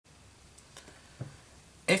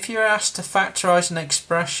if you're asked to factorise an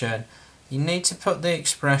expression, you need to put the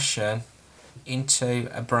expression into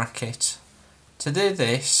a bracket. To do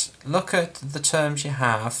this, look at the terms you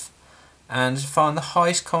have and find the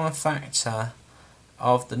highest common factor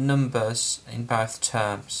of the numbers in both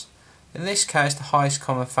terms. In this case, the highest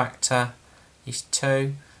common factor is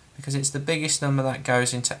 2 because it's the biggest number that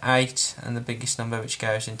goes into 8 and the biggest number which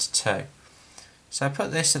goes into 2. So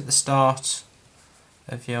put this at the start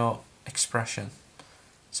of your expression.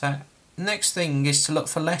 So next thing is to look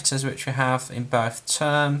for letters which we have in both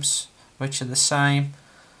terms which are the same.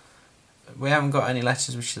 We haven't got any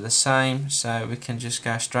letters which are the same, so we can just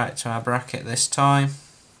go straight to our bracket this time.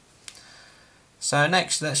 So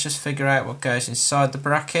next let's just figure out what goes inside the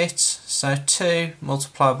bracket. So 2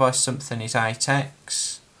 multiplied by something is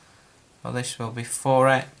 8x. Well, this will be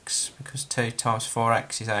 4x because 2 times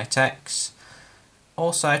 4x is 8x.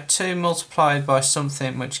 Also 2 multiplied by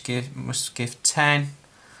something which must give 10.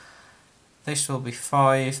 This will be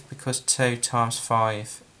 5 because 2 times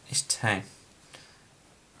 5 is 10.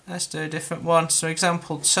 Let's do a different one. So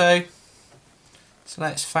example 2. So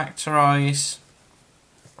let's factorise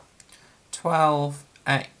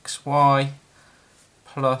 12xy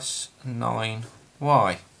plus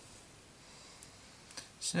 9y.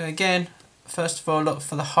 So again, first of all, look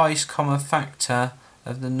for the highest common factor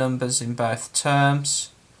of the numbers in both terms.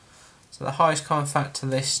 So the highest common factor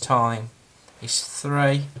this time is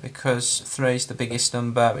 3 because 3 is the biggest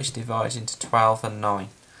number which divides into 12 and 9.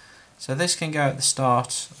 So this can go at the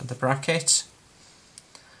start of the bracket.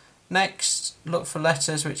 Next, look for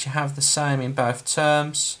letters which have the same in both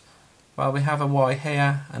terms. Well, we have a y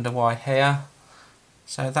here and a y here,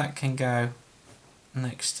 so that can go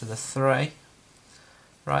next to the 3.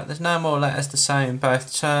 Right, there's no more letters the same in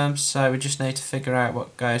both terms, so we just need to figure out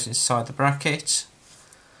what goes inside the bracket.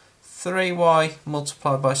 3y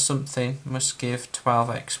multiplied by something must give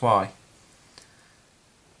 12xy.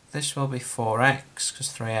 This will be 4x because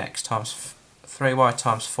 3y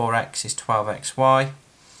times 4x is 12xy,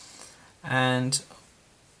 and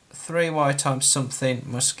 3y times something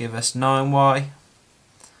must give us 9y.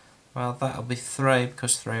 Well, that'll be 3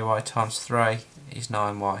 because 3y times 3 is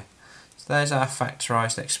 9y. So there's our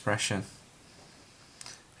factorised expression.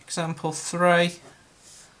 Example 3.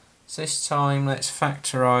 So this time let's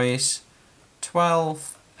factorise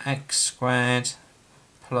 12x squared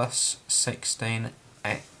plus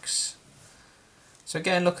 16x. So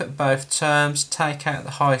again, look at both terms, take out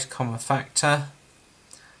the highest common factor.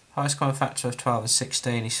 Highest common factor of 12 and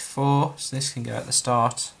 16 is 4, so this can go at the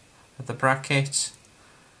start of the bracket.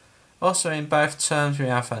 Also in both terms we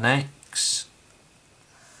have an x.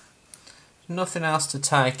 Nothing else to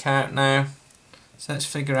take out now, so let's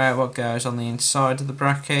figure out what goes on the inside of the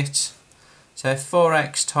bracket. So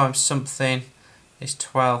 4x times something is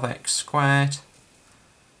 12x squared.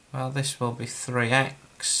 Well, this will be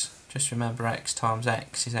 3x. Just remember x times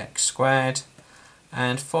x is x squared.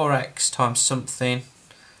 And 4x times something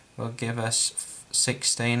will give us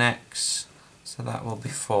 16x. So that will be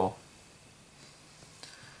 4.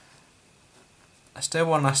 Let's do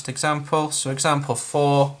one last example. So example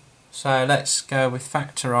 4. So let's go with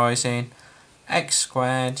factorising x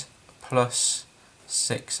squared plus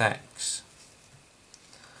 6x.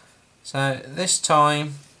 So this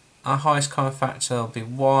time our highest common factor will be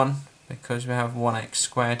 1 because we have 1x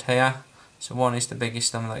squared here. So 1 is the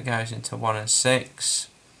biggest number that goes into 1 and 6.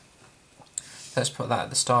 Let's put that at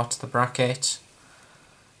the start of the bracket.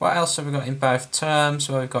 What else have we got in both terms?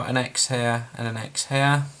 Well, we've got an x here and an x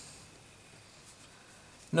here.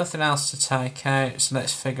 Nothing else to take out, so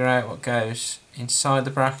let's figure out what goes inside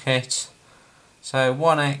the bracket. So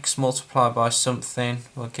 1x multiplied by something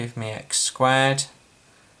will give me x squared.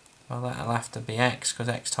 Well, that'll have to be x because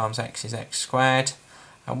x times x is x squared.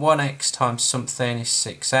 And 1x times something is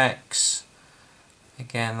 6x.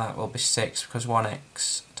 Again, that will be 6 because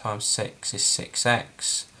 1x times 6 is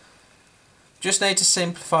 6x. Just need to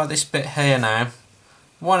simplify this bit here now.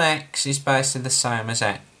 1x is basically the same as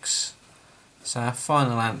x. So our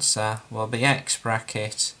final answer will be x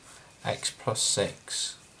bracket x plus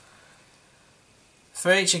 6.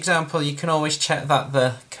 For each example you can always check that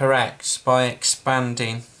they're correct by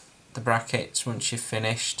expanding the brackets once you've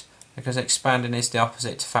finished, because expanding is the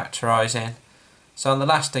opposite to factorising. So on the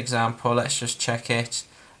last example, let's just check it.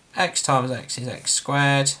 X times x is x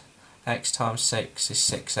squared, x times 6 is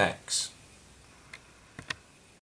 6x.